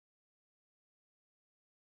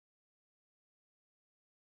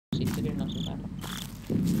sitter i något sånt där.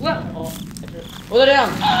 Wow. Ja, jag tror. Och där är han!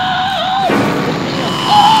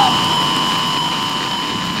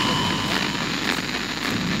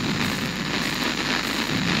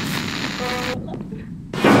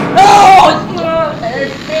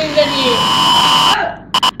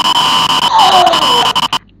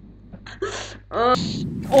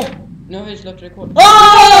 Nu har vi slått rekord.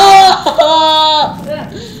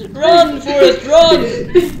 Run Forrest, run!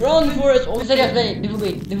 Run Forrest! Åh, seriöst, nej, du får gå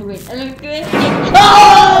in, du får gå in. Eller du får gå in.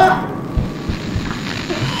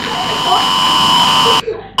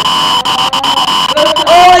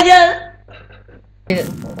 Åh, hjälp!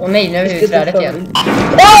 Åh nej, nu är vi i trädet igen.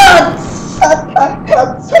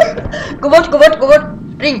 Gå bort, gå bort, gå bort!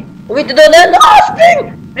 Spring! Och vi inte döda den!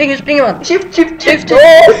 Spring! Hur springer man? Shift. Run!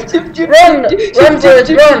 Run Forrest,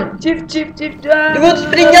 run! Shift. Du går inte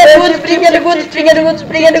springa, du går inte springa, du går inte springa, du går inte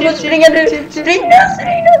springa, du går inte springa, du springa!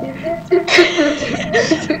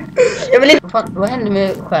 Jag vill inte... Vad hände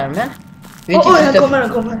med skärmen? Han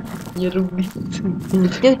kommer. Det är roligt.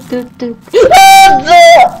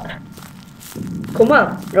 Kom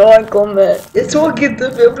han? Ja, han kommer. Jag såg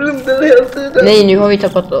inte för jag blundade hela tiden. Nej, nu har vi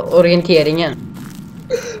tappat orienteringen.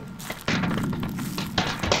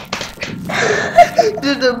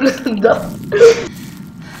 Du blundade.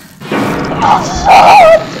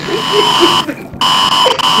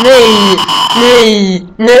 Nej,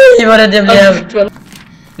 vad det blev.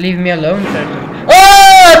 Leave me alone.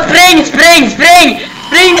 Spring!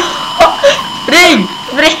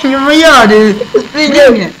 Vad gör du?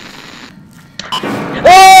 Spring!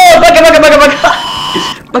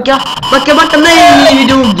 Backa, nej, vi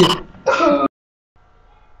dog.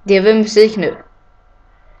 Det är väl musik nu.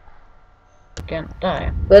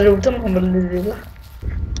 Där. Vad är roligt om man kommer lila.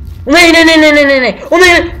 Nej. Åh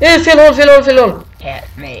nej, fel håll.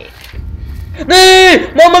 Help me.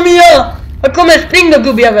 Nej, mamma mia. Jag kommer, spring då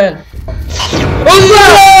gubbjävel.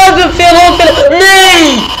 Åh, fel håll.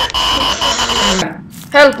 Nej.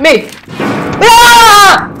 Help me.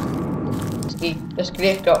 Jag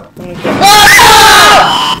skrek då.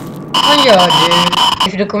 Vad gör du?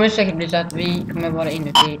 För det kommer säkert bli så att vi kommer vara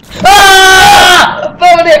inuti.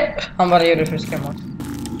 Vad var det? Han bara gjorde det för att skrämma oss.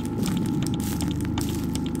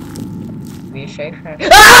 Vi är safe här.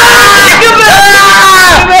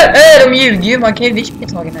 De ljuger ju, man kan ju visst bli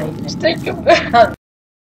tagen här inne.